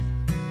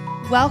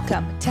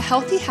Welcome to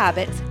Healthy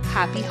Habits,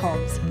 Happy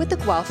Homes with the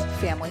Guelph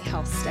Family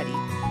Health Study,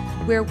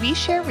 where we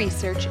share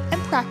research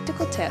and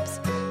practical tips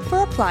for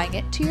applying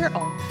it to your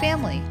own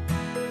family.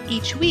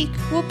 Each week,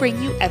 we'll bring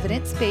you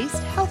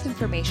evidence-based health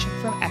information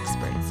from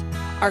experts.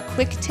 Our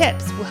quick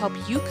tips will help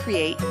you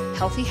create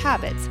healthy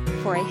habits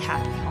for a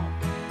happy home.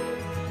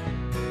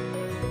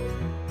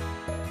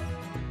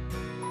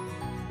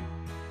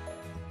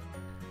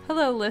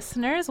 Hello,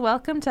 listeners.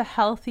 Welcome to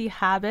Healthy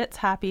Habits,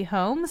 Happy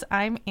Homes.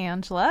 I'm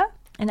Angela.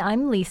 And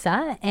I'm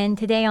Lisa, and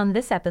today on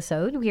this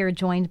episode, we are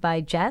joined by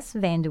Jess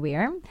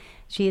Vanderweir.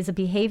 She is a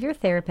behavior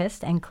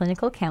therapist and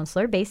clinical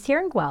counselor based here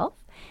in Guelph.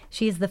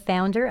 She is the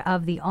founder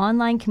of the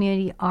online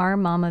community Our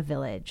Mama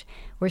Village,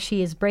 where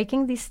she is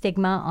breaking the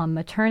stigma on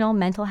maternal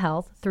mental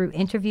health through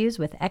interviews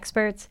with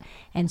experts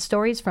and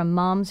stories from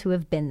moms who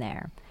have been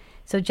there.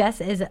 So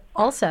Jess is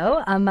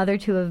also a mother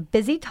to a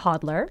busy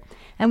toddler,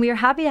 and we are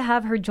happy to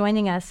have her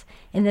joining us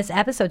in this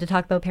episode to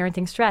talk about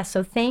parenting stress.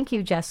 So thank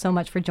you, Jess, so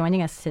much for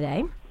joining us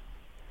today.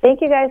 Thank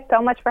you guys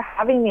so much for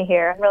having me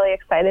here. I'm really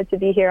excited to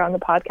be here on the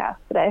podcast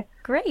today.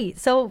 Great.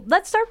 So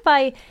let's start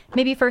by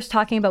maybe first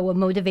talking about what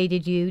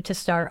motivated you to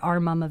start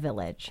Our Mama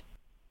Village.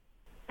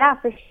 Yeah,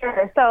 for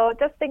sure. So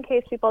just in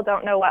case people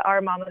don't know what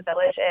Our Mama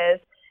Village is,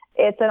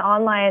 it's an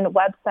online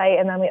website,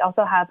 and then we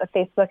also have a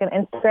Facebook and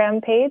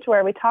Instagram page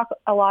where we talk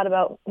a lot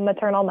about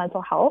maternal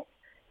mental health,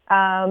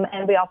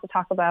 and we also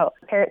talk about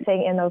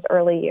parenting in those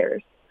early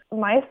years.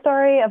 My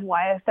story of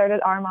why I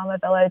started Our Mama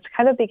Village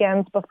kind of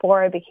begins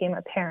before I became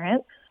a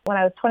parent. When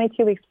I was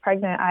 22 weeks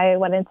pregnant, I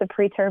went into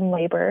preterm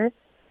labor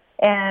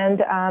and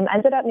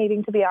ended up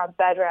needing to be on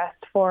bed rest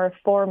for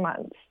 4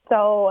 months.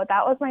 So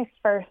that was my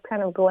first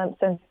kind of glimpse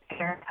into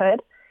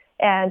parenthood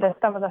and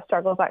some of the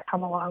struggles that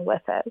come along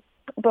with it.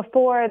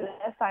 Before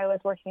this, I was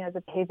working as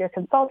a behavior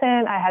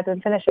consultant. I had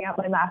been finishing up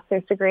my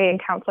master's degree in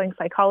counseling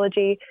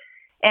psychology.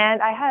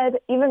 And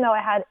even though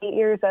I had 8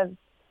 years of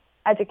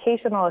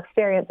educational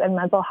experience in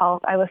mental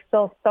health, I was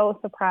still so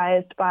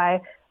surprised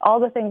by all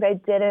the things I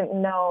didn't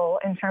know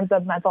in terms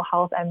of mental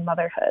health and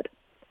motherhood.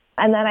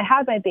 And then I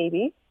had my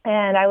baby,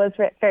 and I was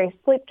very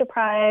sleep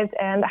deprived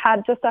and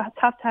had just a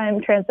tough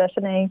time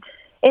transitioning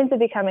into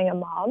becoming a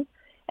mom.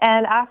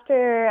 And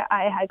after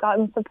I had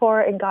gotten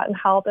support and gotten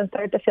help and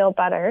started to feel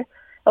better,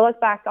 I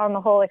looked back on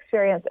the whole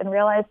experience and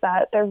realized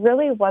that there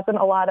really wasn't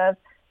a lot of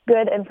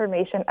good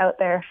information out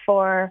there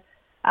for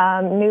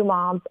new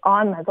moms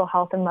on mental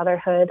health and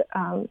motherhood.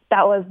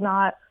 That was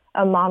not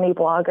a mommy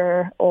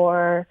blogger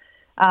or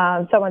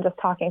someone just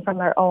talking from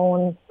their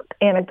own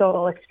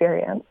anecdotal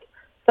experience.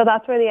 So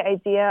that's where the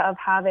idea of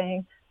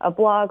having a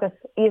blog with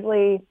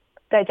easily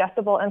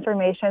digestible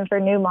information for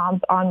new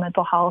moms on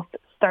mental health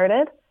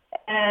started.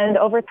 And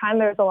over time,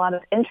 there was a lot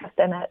of interest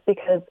in it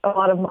because a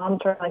lot of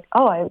moms were like,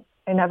 oh, I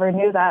never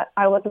knew that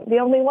I wasn't the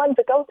only one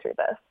to go through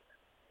this.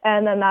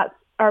 And then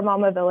Our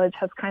Mama Village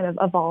has kind of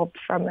evolved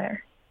from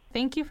there.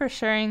 Thank you for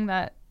sharing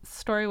that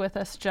story with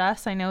us,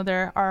 Jess. I know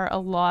there are a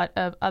lot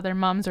of other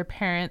moms or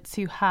parents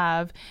who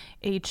have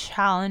a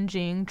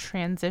challenging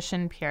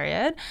transition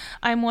period.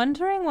 I'm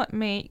wondering what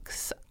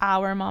makes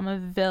Our Mama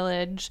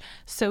Village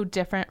so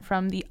different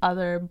from the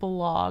other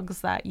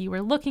blogs that you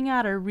were looking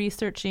at or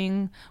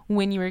researching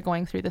when you were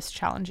going through this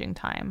challenging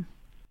time.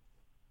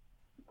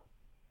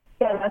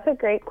 Yeah, that's a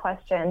great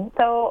question.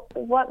 So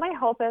what my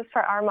hope is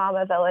for Our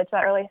Mama Village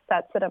that really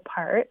sets it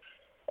apart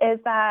is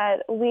that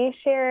we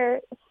share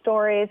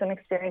stories and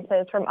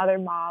experiences from other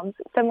moms,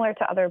 similar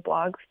to other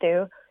blogs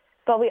do,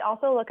 but we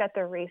also look at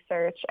the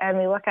research and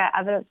we look at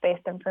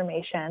evidence-based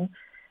information.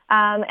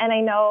 And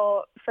I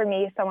know for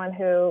me, someone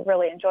who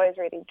really enjoys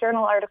reading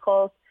journal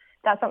articles,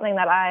 that's something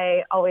that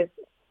I always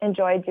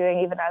enjoy doing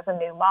even as a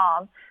new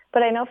mom.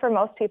 But I know for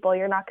most people,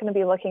 you're not going to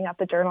be looking at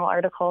the journal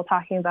article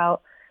talking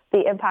about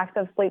the impacts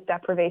of sleep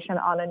deprivation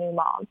on a new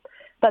mom.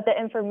 But the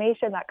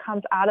information that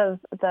comes out of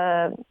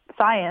the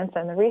science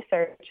and the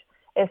research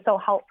is so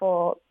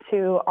helpful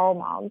to all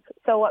moms.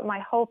 So what my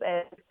hope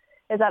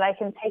is that I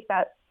can take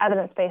that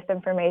evidence-based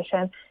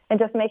information and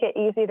just make it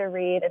easy to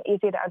read and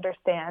easy to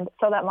understand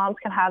so that moms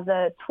can have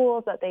the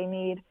tools that they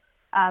need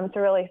to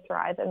really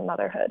thrive in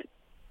motherhood.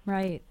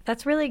 Right.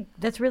 That's really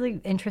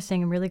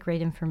interesting and really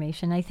great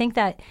information. I think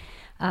that,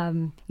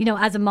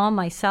 as a mom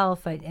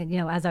myself,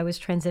 as I was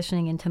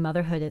transitioning into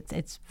motherhood,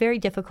 it's very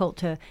difficult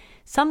to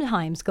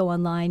sometimes go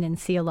online and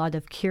see a lot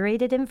of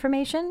curated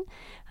information,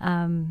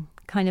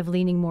 kind of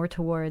leaning more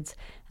towards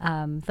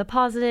the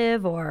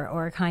positive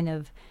or kind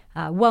of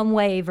one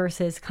way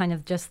versus kind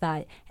of just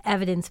that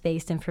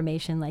evidence-based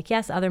information. Like,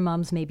 yes, other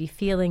moms may be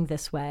feeling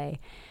this way,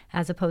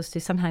 as opposed to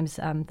sometimes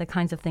the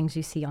kinds of things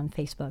you see on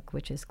Facebook,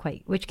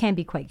 which can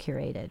be quite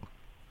curated.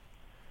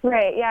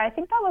 Right. Yeah, I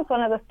think that was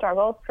one of the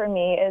struggles for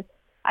me is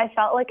I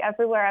felt like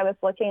everywhere I was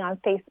looking on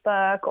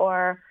Facebook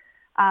or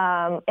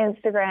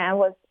Instagram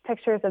was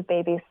pictures of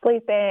babies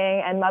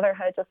sleeping, and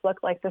motherhood just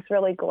looked like this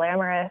really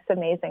glamorous,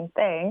 amazing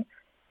thing.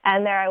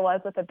 And there I was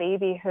with a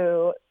baby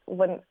who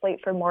wouldn't sleep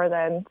for more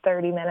than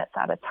 30 minutes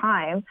at a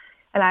time.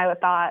 And I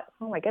thought,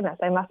 oh my goodness,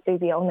 I must be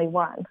the only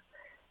one.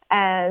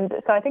 And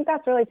so I think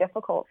that's really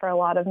difficult for a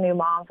lot of new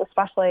moms,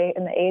 especially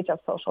in the age of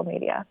social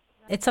media.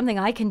 It's something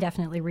I can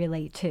definitely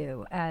relate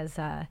to as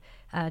a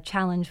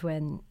challenge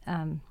when,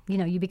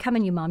 you become a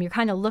new mom. You're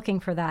kind of looking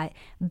for that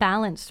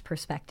balanced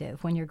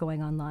perspective when you're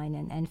going online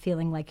and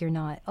feeling like you're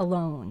not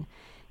alone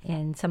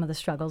in some of the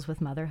struggles with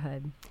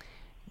motherhood.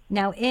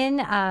 Now,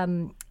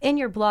 in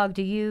your blog,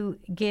 do you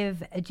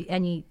give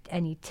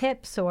any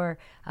tips or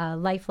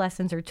life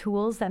lessons or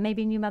tools that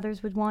maybe new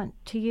mothers would want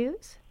to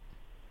use?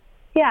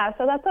 Yeah,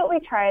 so that's what we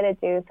try to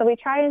do. So we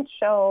try and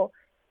show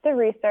the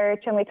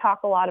research, and we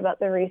talk a lot about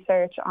the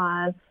research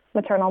on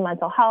maternal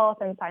mental health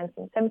and signs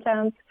and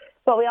symptoms,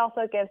 but we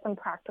also give some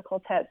practical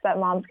tips that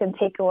moms can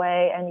take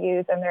away and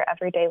use in their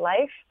everyday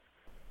life.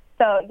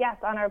 So yes,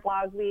 on our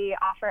blog, we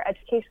offer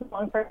educational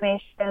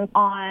information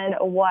on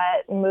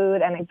what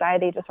mood and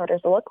anxiety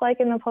disorders look like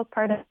in the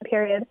postpartum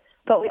period,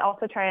 but we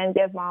also try and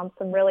give moms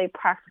some really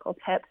practical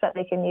tips that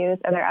they can use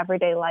in their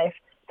everyday life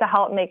to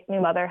help make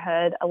new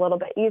motherhood a little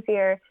bit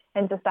easier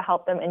and just to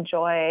help them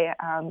enjoy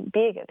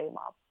being a new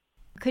mom.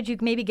 Could you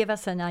maybe give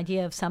us an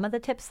idea of some of the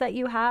tips that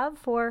you have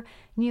for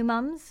new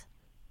moms?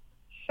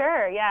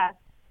 Sure, yeah.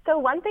 So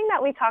one thing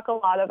that we talk a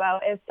lot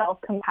about is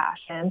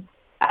self-compassion.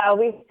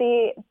 We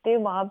see new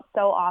moms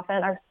so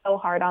often are so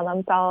hard on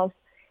themselves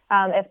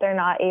if they're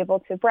not able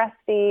to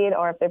breastfeed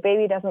or if their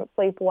baby doesn't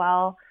sleep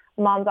well.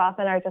 Moms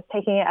often are just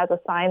taking it as a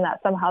sign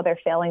that somehow they're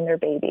failing their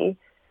baby.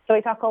 So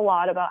we talk a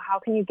lot about how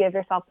can you give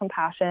yourself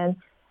compassion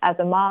as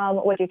a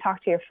mom? Would you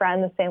talk to your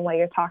friend the same way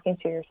you're talking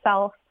to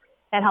yourself?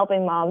 And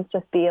helping moms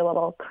just be a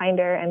little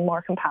kinder and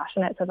more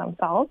compassionate to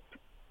themselves.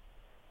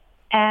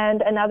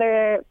 And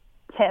another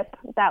tip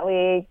that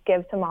we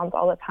give to moms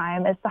all the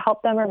time is to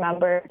help them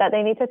remember that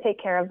they need to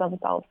take care of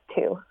themselves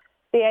too.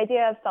 The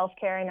idea of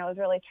self-care, I know, is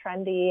really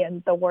trendy,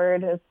 and the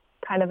word is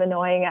kind of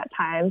annoying at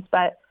times,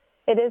 but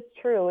it is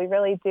true. We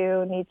really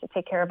do need to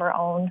take care of our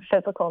own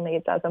physical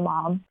needs as a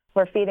mom.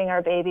 We're feeding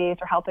our babies,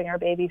 we're helping our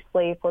babies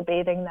sleep, we're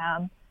bathing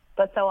them.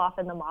 But so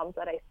often the moms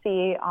that I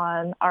see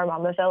on Our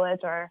Mama Village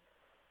or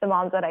the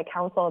moms that I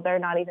counsel, they're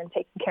not even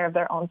taking care of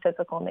their own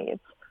physical needs.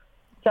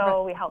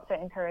 So we help to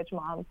encourage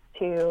moms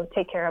to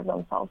take care of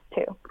themselves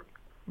too.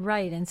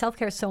 Right, and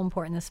self-care is so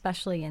important,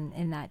 especially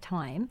in that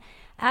time.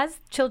 As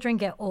children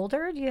get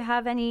older, do you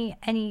have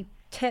any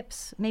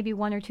tips, maybe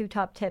one or two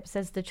top tips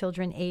as the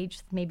children age,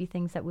 maybe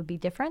things that would be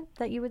different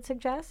that you would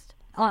suggest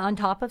on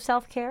top of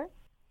self-care?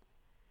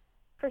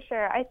 For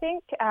sure. I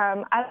think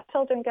as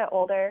children get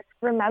older,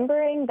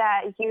 remembering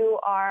that you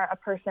are a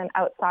person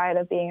outside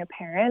of being a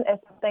parent is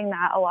something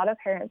that a lot of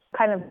parents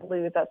kind of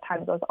lose as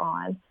time goes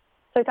on.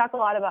 So we talk a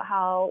lot about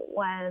how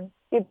when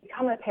you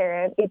become a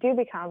parent, you do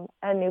become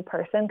a new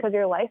person because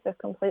your life is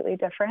completely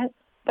different,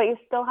 but you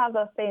still have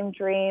those same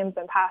dreams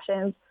and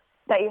passions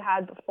that you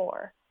had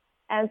before.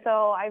 And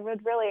so I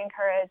would really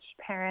encourage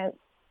parents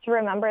to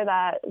remember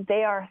that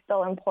they are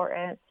still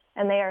important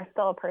and they are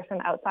still a person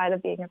outside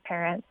of being a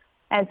parent.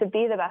 And to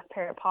be the best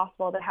parent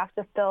possible, they have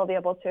to still be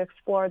able to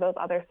explore those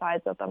other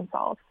sides of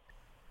themselves.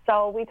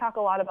 So we talk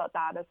a lot about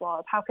that as well,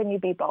 as how can you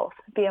be both,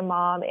 be a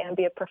mom and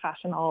be a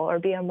professional, or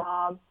be a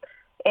mom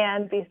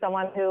and be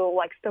someone who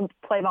likes to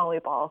play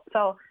volleyball.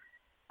 So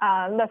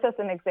that's just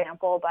an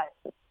example,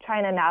 but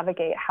trying to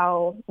navigate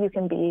how you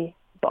can be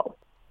both.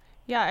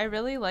 Yeah, I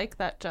really like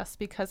that, Jess,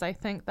 because I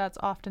think that's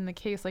often the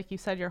case. Like you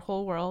said, your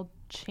whole world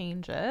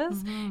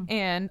changes,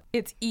 and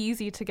it's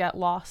easy to get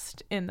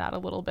lost in that a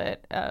little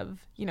bit of,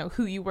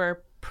 who you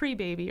were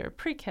pre-baby or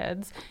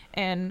pre-kids,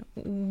 and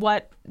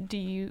what do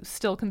you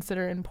still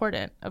consider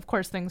important. Of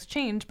course, things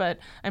change, but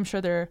I'm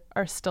sure there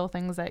are still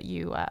things that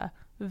you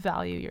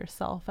value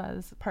yourself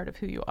as part of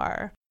who you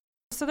are.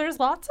 So there's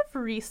lots of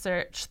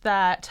research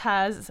that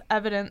has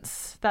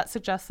evidence that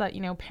suggests that,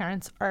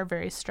 parents are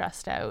very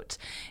stressed out.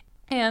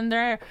 And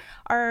there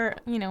are,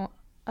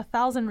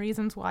 1,000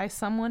 reasons why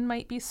someone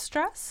might be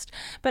stressed,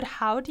 but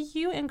how do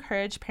you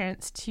encourage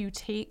parents to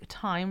take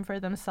time for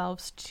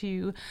themselves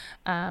to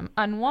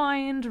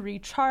unwind,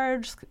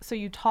 recharge? So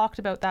you talked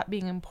about that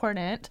being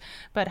important,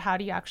 but how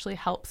do you actually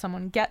help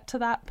someone get to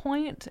that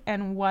point?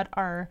 And what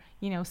are,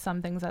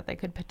 some things that they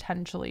could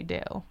potentially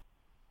do?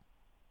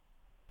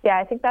 Yeah,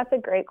 I think that's a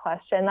great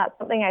question. That's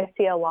something I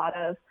see a lot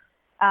of.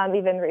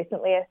 Even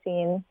recently, I've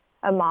seen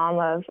a mom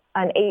of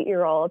an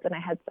 8-year-old, and I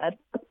had said,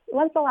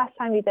 when's the last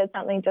time you did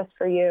something just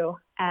for you?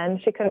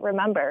 And she couldn't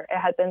remember. It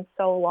had been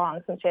so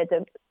long since she had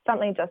did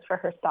something just for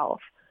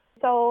herself.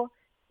 So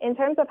in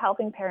terms of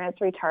helping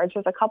parents recharge,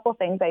 there's a couple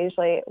things I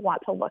usually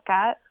want to look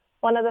at.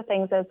 One of the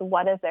things is,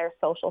 what is their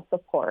social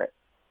support?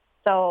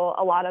 So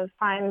a lot of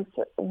times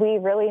we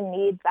really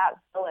need that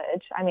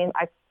village. I mean,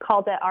 I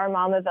called it Our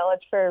Mama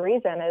Village for a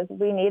reason, is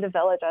we need a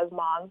village as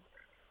moms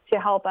to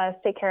help us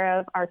take care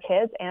of our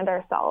kids and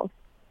ourselves.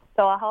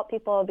 So I'll help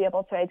people be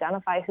able to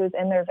identify who's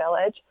in their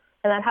village,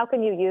 and then how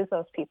can you use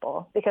those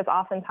people? Because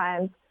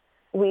oftentimes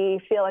we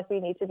feel like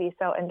we need to be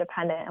so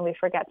independent and we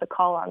forget to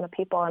call on the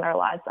people in our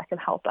lives that can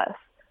help us.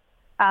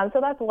 So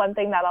that's one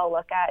thing that I'll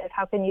look at, is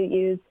how can you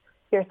use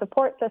your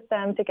support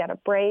system to get a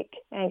break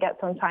and get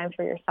some time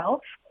for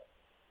yourself.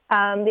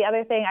 The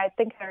other thing, I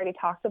think I already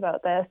talked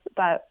about this,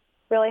 but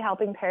really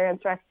helping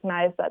parents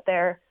recognize that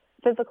their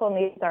physical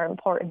needs are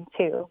important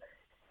too.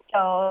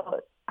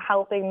 So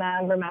helping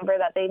them remember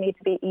that they need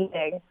to be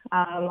eating.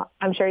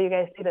 I'm sure you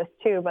guys see this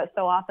too, but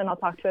so often I'll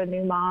talk to a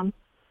new mom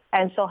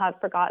and she'll have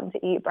forgotten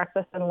to eat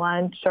breakfast and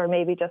lunch, or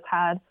maybe just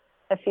had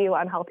a few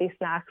unhealthy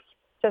snacks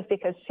just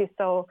because she's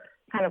so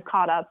kind of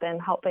caught up in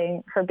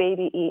helping her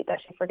baby eat that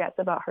she forgets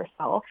about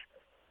herself.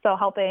 So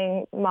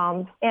helping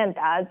moms and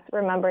dads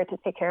remember to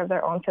take care of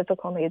their own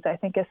physical needs, I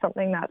think, is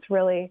something that's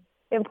really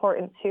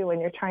important too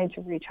when you're trying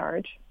to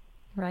recharge.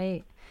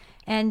 Right.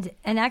 And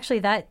actually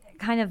that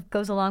kind of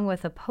goes along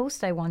with a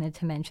post I wanted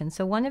to mention.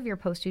 So one of your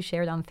posts you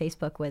shared on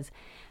Facebook was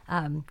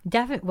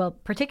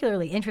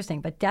particularly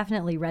interesting, but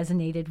definitely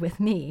resonated with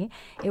me.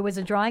 It was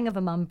a drawing of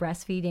a mom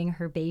breastfeeding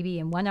her baby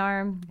in one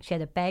arm. She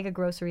had a bag of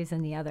groceries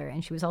in the other,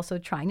 and she was also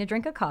trying to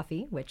drink a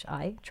coffee, which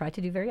I try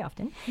to do very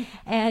often.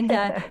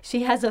 And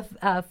she has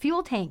a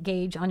fuel tank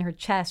gauge on her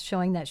chest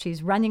showing that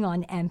she's running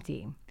on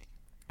empty.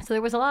 So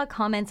there was a lot of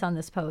comments on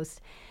this post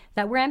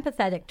that were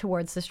empathetic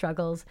towards the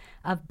struggles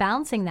of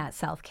balancing that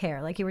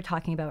self-care, like you were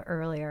talking about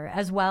earlier,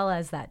 as well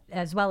as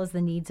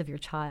the needs of your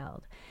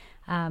child.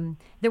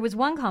 There was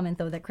one comment,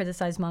 though, that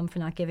criticized mom for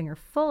not giving her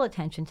full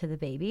attention to the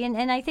baby,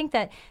 and I think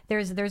that there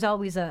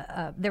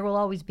will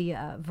always be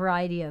a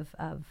variety of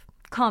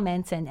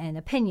comments and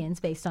opinions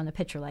based on a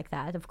picture like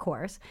that, of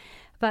course.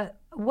 But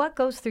what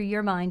goes through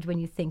your mind when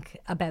you think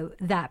about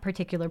that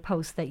particular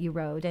post that you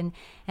wrote,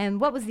 and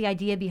what was the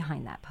idea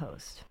behind that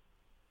post?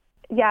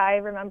 Yeah, I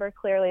remember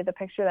clearly the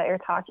picture that you're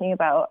talking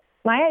about.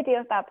 My idea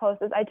of that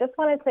post is I just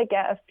wanted to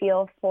get a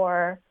feel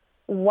for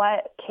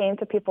what came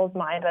to people's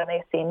mind when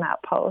they seen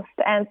that post.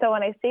 And so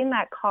when I seen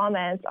that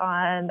comment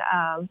on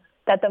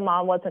that the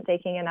mom wasn't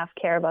taking enough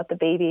care about the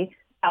baby,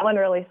 that one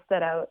really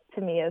stood out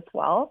to me as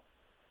well.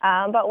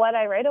 But what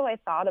I right away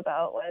thought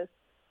about was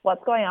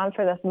what's going on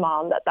for this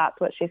mom that's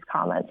what she's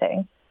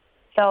commenting.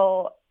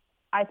 So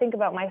I think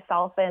about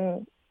myself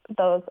in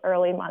those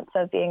early months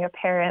of being a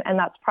parent, and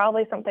that's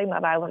probably something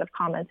that I would have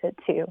commented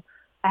too.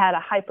 I had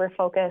a hyper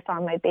focus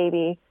on my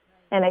baby,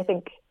 and I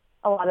think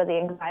a lot of the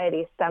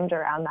anxiety stemmed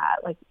around that.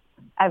 Like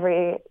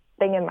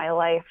everything in my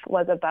life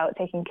was about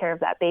taking care of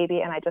that baby,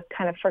 and I just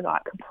kind of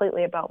forgot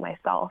completely about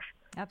myself.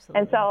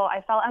 Absolutely. And so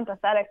I felt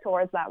empathetic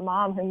towards that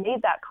mom who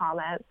made that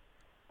comment,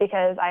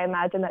 because I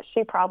imagine that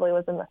she probably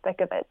was in the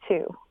thick of it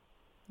too.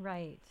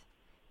 Right.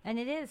 And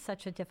it is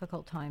such a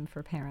difficult time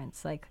for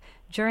parents, like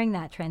during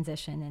that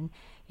transition, and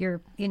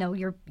your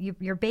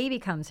baby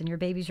comes, and your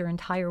baby's your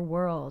entire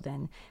world,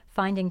 and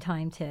finding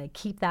time to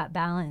keep that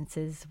balance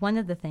is one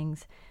of the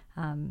things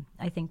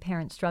I think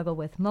parents struggle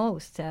with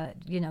most.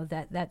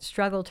 That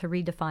struggle to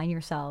redefine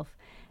yourself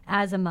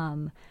as a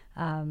mom,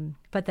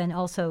 but then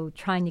also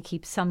trying to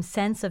keep some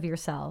sense of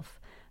yourself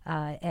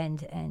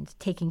and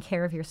taking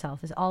care of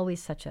yourself is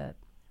always such a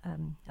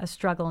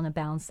struggle and a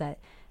balance that.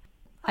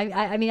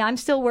 I mean, I'm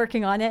still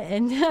working on it,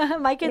 and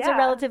my kids are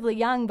relatively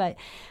young, but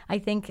I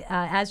think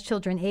as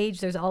children age,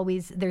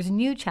 there's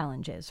new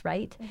challenges,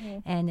 right? Mm-hmm.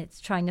 And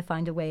it's trying to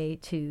find a way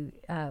to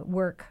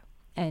work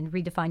and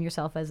redefine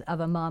yourself as of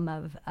a mom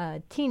of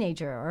a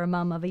teenager or a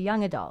mom of a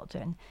young adult,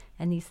 and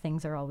these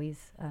things are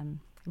always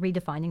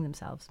redefining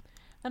themselves.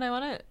 And I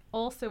want to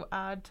also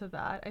add to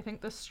that, I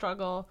think the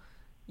struggle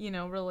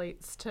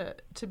relates to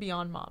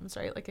beyond moms,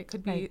 right? Like it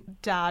could be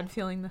dad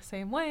feeling the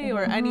same way,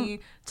 or any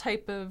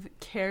type of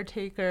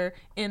caretaker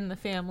in the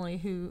family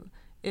who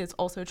is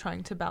also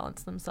trying to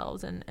balance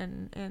themselves and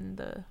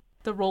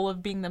the role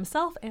of being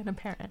themselves and a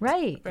parent.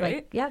 Right.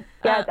 Yeah,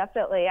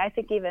 definitely. I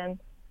think even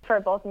for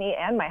both me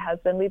and my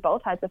husband, we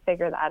both had to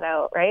figure that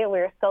out, right? We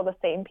were still the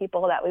same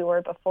people that we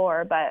were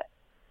before, but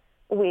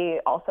we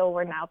also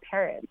were now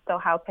parents. So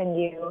how can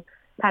you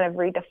kind of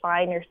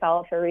redefine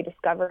yourself or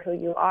rediscover who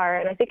you are?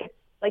 And I think it's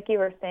like you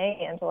were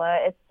saying, Angela,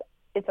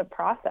 it's a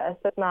process.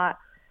 It's not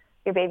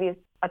your baby's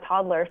a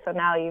toddler, so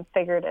now you've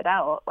figured it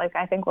out. Like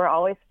I think we're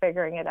always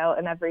figuring it out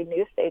in every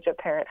new stage of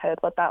parenthood,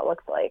 what that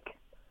looks like.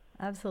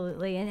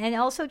 Absolutely. And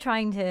also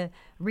trying to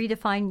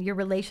redefine your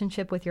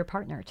relationship with your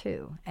partner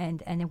too,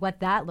 and what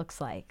that looks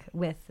like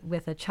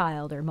with a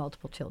child or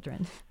multiple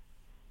children.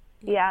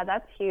 Yeah,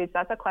 that's huge.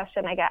 That's a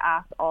question I get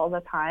asked all the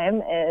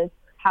time is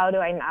how do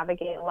I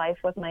navigate life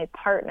with my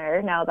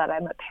partner now that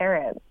I'm a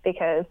parent?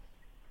 Because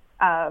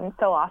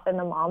so often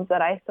the moms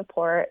that I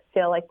support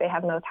feel like they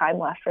have no time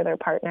left for their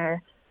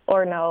partner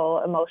or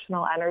no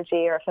emotional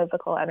energy or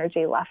physical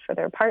energy left for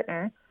their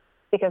partner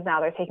because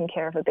now they're taking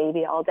care of a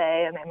baby all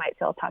day and they might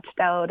feel touched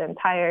out and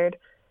tired.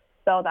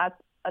 So that's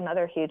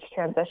another huge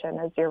transition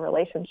is your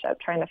relationship,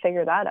 trying to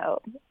figure that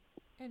out.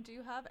 And do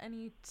you have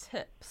any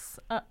tips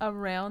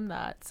around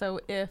that?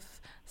 So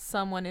if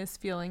someone is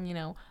feeling,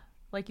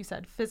 like you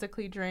said,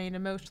 physically drained,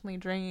 emotionally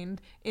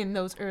drained in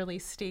those early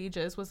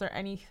stages, was there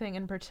anything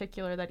in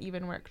particular that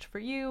even worked for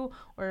you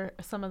or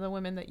some of the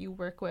women that you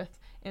work with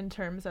in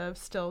terms of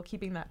still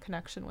keeping that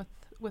connection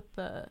with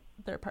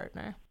their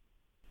partner?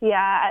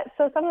 Yeah,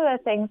 so some of the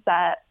things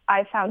that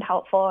I found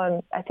helpful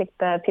and I think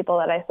the people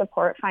that I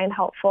support find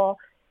helpful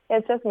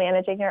it's just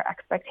managing your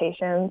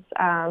expectations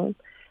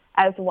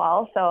as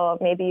well. So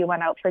maybe you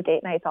went out for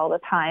date nights all the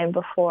time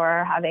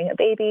before having a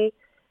baby,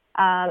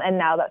 and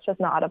now that's just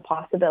not a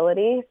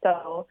possibility.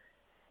 So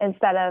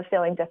instead of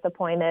feeling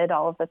disappointed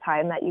all of the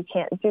time that you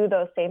can't do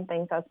those same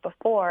things as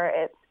before,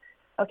 it's,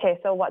 okay,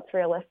 so what's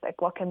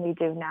realistic? What can we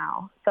do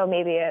now? So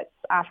maybe it's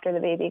after the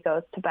baby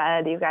goes to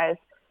bed, you guys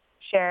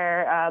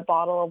share a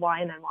bottle of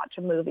wine and watch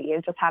a movie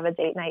and just have a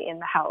date night in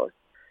the house.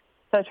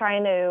 So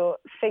trying to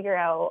figure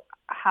out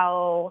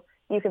how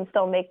you can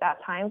still make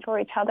that time for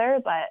each other,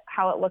 but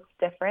how it looks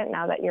different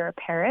now that you're a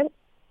parent.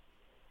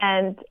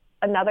 And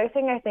another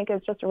thing I think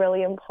is just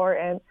really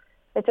important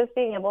is just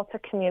being able to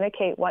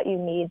communicate what you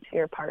need to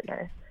your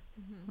partner.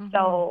 Mm-hmm.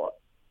 So,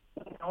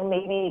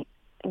 maybe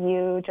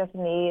you just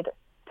need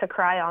to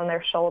cry on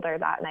their shoulder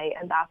that night,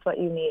 and that's what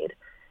you need.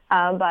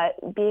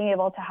 But being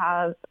able to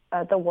have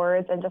the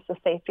words and just the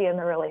safety in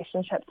the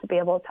relationship to be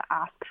able to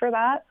ask for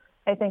that,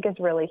 I think is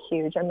really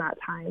huge in that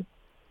time.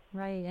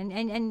 Right.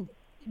 And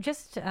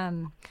just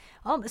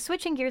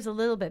switching gears a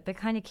little bit, but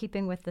kind of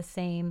keeping with the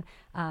same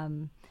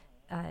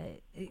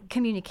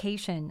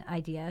communication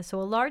idea.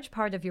 So a large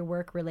part of your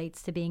work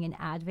relates to being an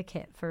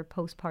advocate for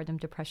postpartum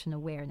depression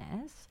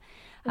awareness.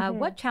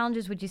 What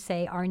challenges would you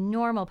say are a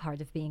normal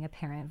part of being a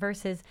parent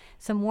versus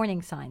some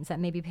warning signs that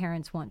maybe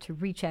parents want to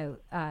reach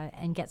out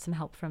and get some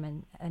help from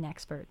an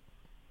expert?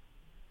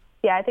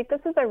 Yeah, I think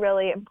this is a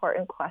really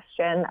important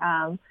question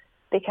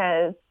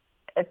because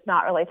it's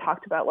not really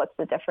talked about what's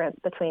the difference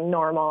between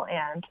normal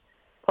and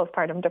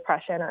postpartum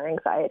depression or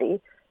anxiety.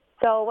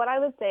 So what I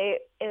would say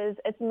is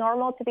it's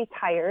normal to be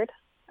tired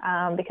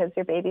because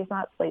your baby's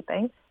not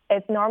sleeping.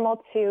 It's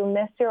normal to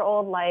miss your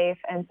old life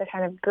and to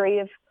kind of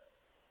grieve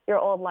your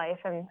old life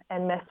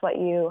and miss what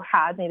you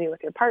had maybe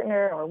with your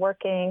partner or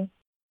working.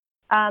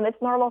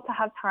 It's normal to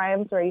have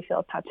times where you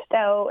feel touched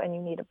out and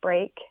you need a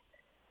break.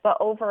 But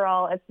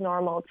overall, it's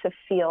normal to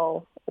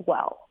feel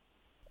well.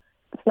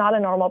 It's not a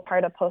normal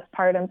part of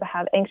postpartum to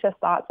have anxious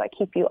thoughts that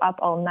keep you up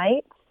all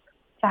night,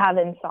 to have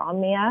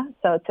insomnia,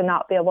 so to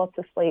not be able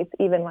to sleep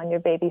even when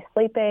your baby's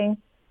sleeping,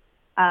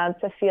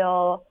 to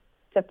feel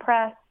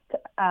depressed,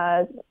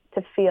 to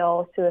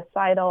feel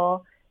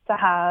suicidal, to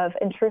have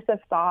intrusive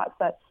thoughts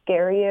that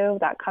scare you,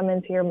 that come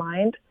into your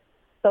mind.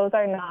 Those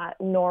are not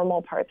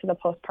normal parts of the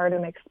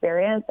postpartum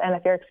experience. And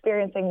if you're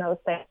experiencing those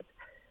things,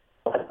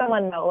 let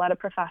someone know, let a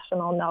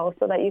professional know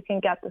so that you can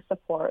get the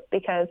support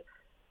because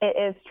it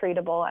is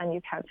treatable and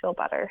you can feel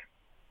better.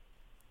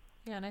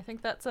 Yeah, and I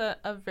think that's a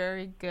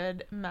very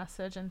good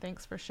message, and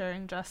thanks for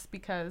sharing, Jess,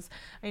 because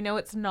I know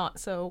it's not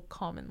so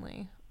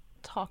commonly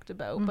talked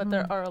about, but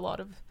there are a lot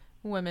of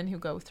women who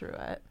go through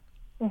it.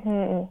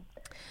 Mm-hmm.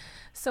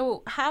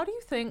 So how do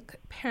you think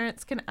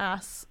parents can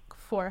ask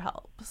for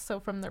help? So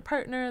from their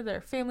partner, their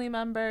family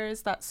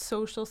members, that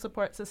social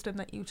support system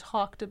that you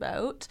talked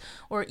about,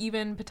 or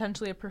even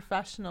potentially a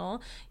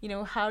professional,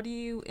 how do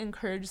you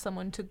encourage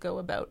someone to go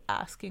about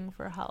asking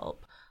for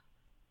help?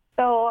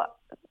 So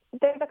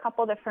there's a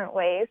couple different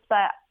ways,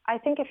 but I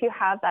think if you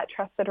have that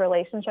trusted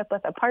relationship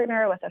with a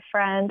partner, with a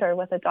friend, or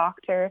with a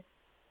doctor,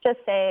 just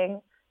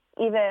saying,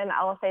 even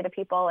I'll say to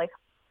people, like,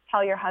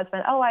 tell your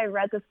husband, oh, I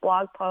read this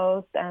blog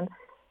post and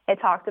it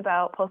talked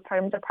about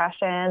postpartum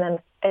depression and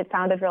it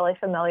sounded really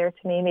familiar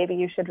to me. Maybe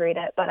you should read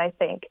it, but I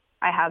think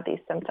I have these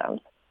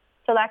symptoms.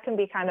 So that can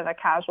be kind of a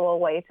casual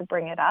way to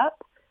bring it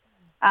up.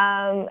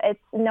 It's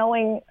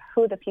knowing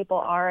who the people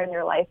are in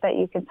your life that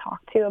you can talk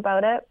to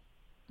about it.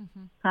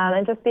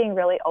 And just being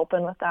really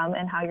open with them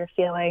and how you're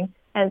feeling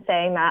and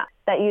saying that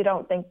you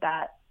don't think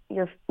that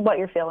what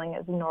you're feeling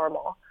is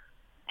normal,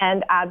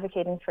 and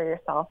advocating for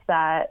yourself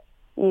that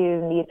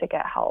you need to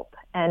get help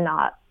and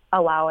not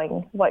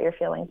allowing what you're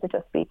feeling to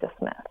just be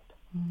dismissed.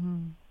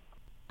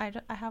 I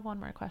have one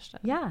more question.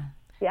 Yeah.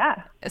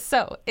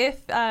 So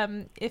if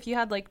you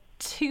had like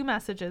two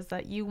messages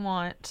that you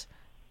want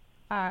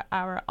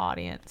our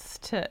audience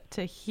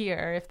to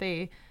hear, if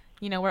they,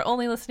 were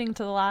only listening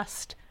to the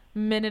last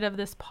minute of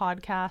this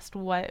podcast,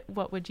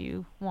 what would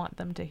you want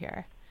them to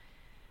hear?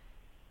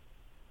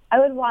 I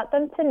would want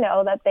them to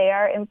know that they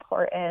are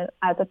important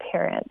as a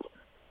parent.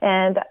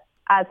 And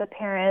as a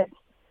parent,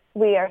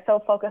 we are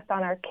so focused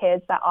on our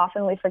kids that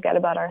often we forget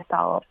about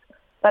ourselves.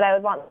 But I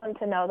would want them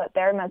to know that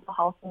their mental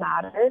health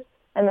matters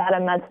and that a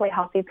mentally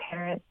healthy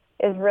parent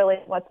is really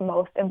what's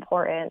most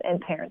important in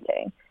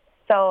parenting.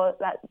 So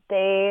that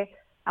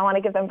I want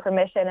to give them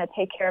permission to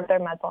take care of their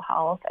mental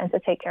health and to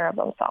take care of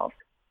themselves.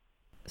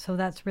 So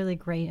that's really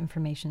great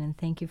information, and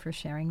thank you for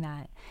sharing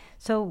that.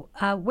 So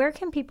where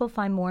can people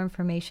find more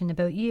information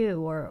about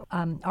you or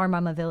Our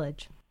Mama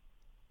Village?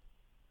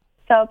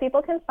 So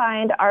people can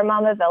find Our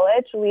Mama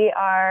Village. We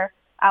are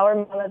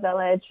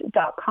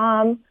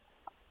ourmamavillage.com.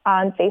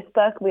 On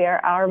Facebook, we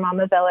are Our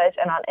Mama Village,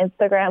 and on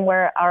Instagram,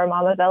 we're Our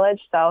Mama Village.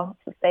 So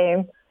it's the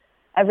same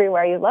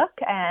everywhere you look,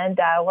 and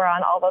we're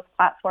on all those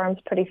platforms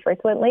pretty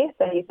frequently,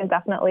 so you can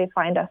definitely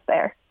find us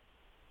there.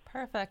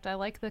 Perfect. I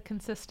like the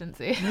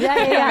consistency.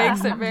 Yeah. It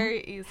makes it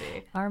very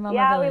easy. Our Mama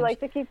Yeah, Village. we like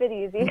to keep it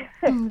easy.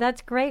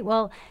 That's great.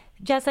 Well,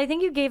 Jess, I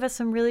think you gave us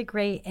some really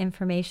great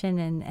information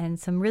and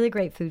some really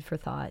great food for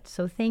thought.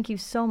 So thank you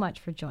so much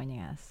for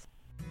joining us.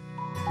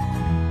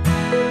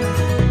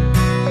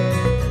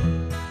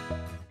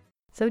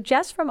 So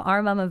Jess from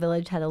Our Mama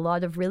Village had a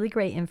lot of really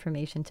great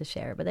information to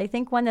share, but I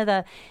think one of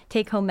the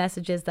take-home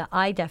messages that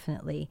I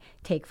definitely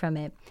take from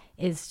it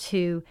is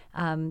to,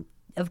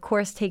 of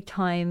course, take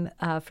time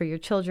for your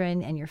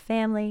children and your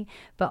family,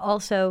 but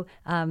also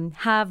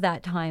have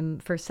that time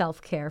for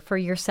self-care for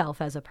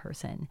yourself as a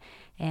person.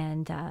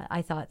 And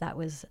I thought that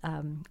was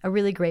a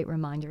really great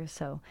reminder.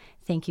 So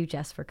thank you,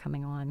 Jess, for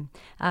coming on.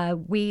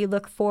 We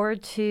look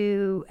forward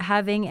to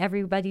having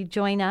everybody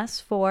join us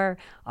for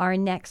our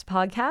next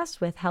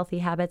podcast with Healthy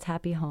Habits,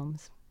 Happy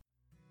Homes.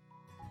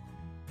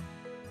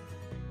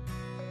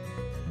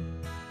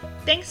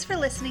 Thanks for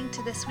listening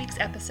to this week's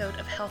episode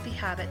of Healthy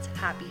Habits,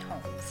 Happy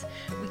Homes.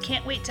 We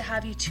can't wait to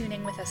have you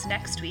tuning with us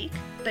next week,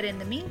 but in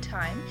the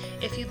meantime,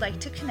 if you'd like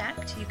to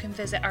connect, you can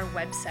visit our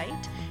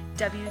website,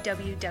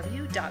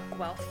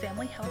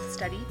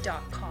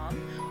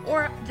 www.guelphfamilyhealthstudy.com,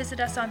 or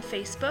visit us on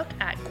Facebook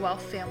at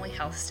Guelph Family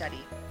Health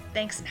Study.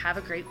 Thanks and have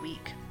a great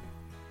week.